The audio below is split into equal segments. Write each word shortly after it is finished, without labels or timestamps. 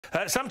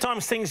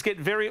Sometimes things get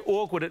very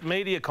awkward at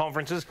media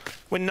conferences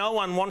when no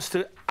one wants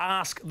to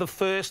ask the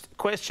first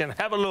question.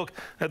 Have a look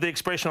at the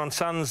expression on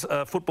Suns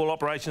football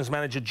operations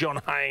manager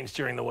John Haynes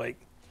during the week.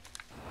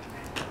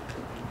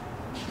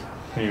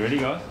 Are you ready,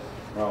 guys?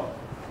 Roll.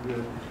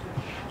 Good.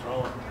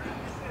 Roll.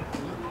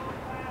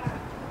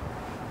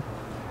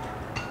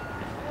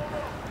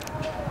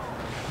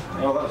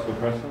 Oh, that's good,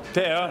 Preston.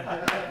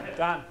 There.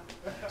 Done.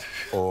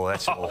 Oh,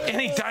 that's awful.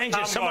 Any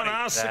danger? Someone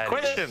asks a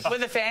question. Were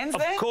the fans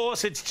there? Of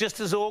course, it's just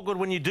as awkward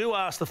when you do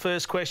ask the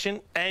first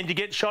question and you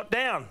get shot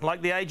down,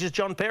 like the age's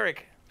John Perrick.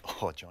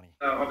 Oh, Johnny.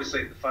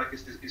 Obviously, the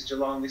focus is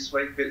Geelong this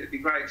week, but it'd be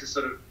great to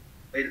sort of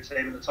beat a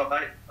team in the top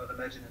 8, I'd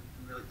imagine,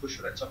 and really push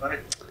for that top 8.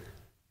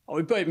 Oh,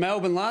 we beat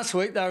Melbourne last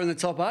week. They were in the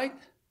top 8.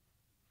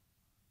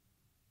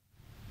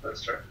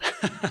 That's true.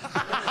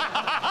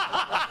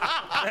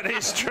 That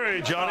is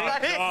true, Johnny.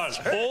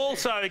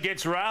 Also, it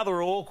gets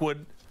rather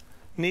awkward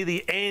near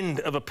the end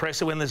of a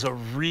presser when there's a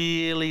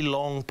really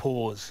long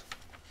pause.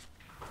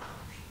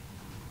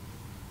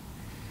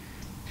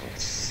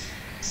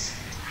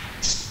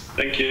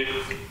 Thank you.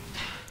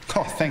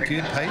 Oh, thank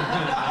you, Pete.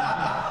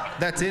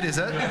 That's it, is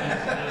it?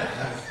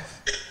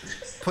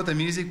 Put the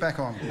music back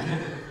on.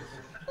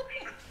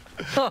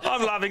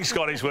 I'm loving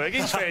Scotty's work.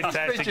 He's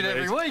fantastic.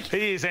 Every week.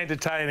 He is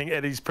entertaining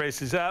at his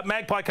presses.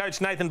 Magpie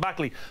coach Nathan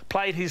Buckley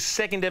played his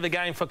second ever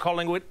game for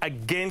Collingwood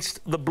against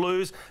the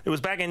Blues. It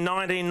was back in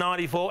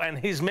 1994 and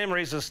his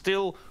memories are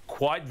still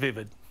quite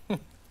vivid.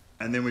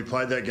 And then we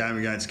played that game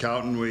against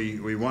Carlton.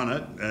 We won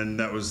it, and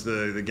that was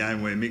the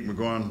game where Mick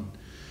McGuire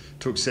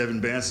took 7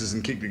 bounces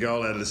and kicked a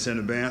goal out of the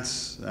centre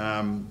bounce.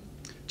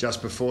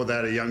 Just before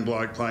that, a young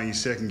bloke playing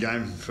his second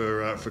game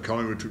for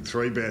Collingwood took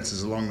 3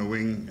 bounces along the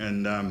wing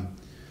and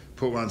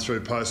put one through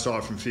post high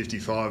from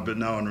 55, but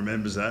no one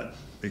remembers that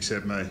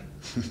except me.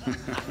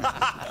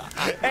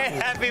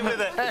 Happy with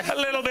it. A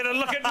little bit of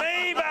look at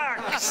me,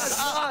 Bucks.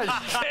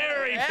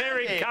 Very,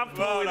 very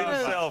comfortable with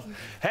himself.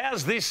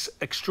 How's this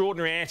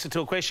extraordinary answer to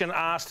a question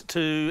asked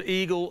to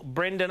Eagle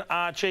Brendan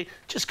Archie,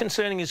 just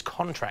concerning his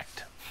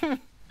contract? Hey,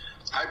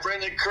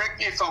 Brendan, correct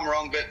me if I'm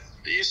wrong, but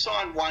you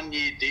signed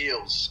 1-year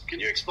deals.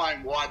 Can you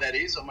explain why that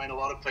is? I mean, a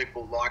lot of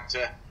people like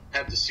to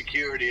have the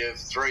security of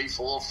 3,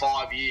 4,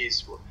 5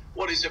 years.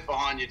 What is it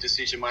behind your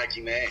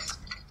decision-making there?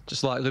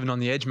 Just like living on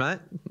the edge, mate.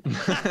 Living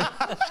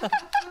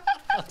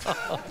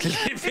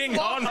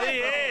on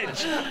the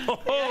edge. Oh,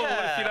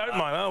 if you don't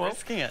mind. Oh, well.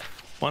 Risking it.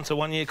 Once a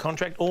 1-year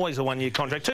contract, always a 1-year contract.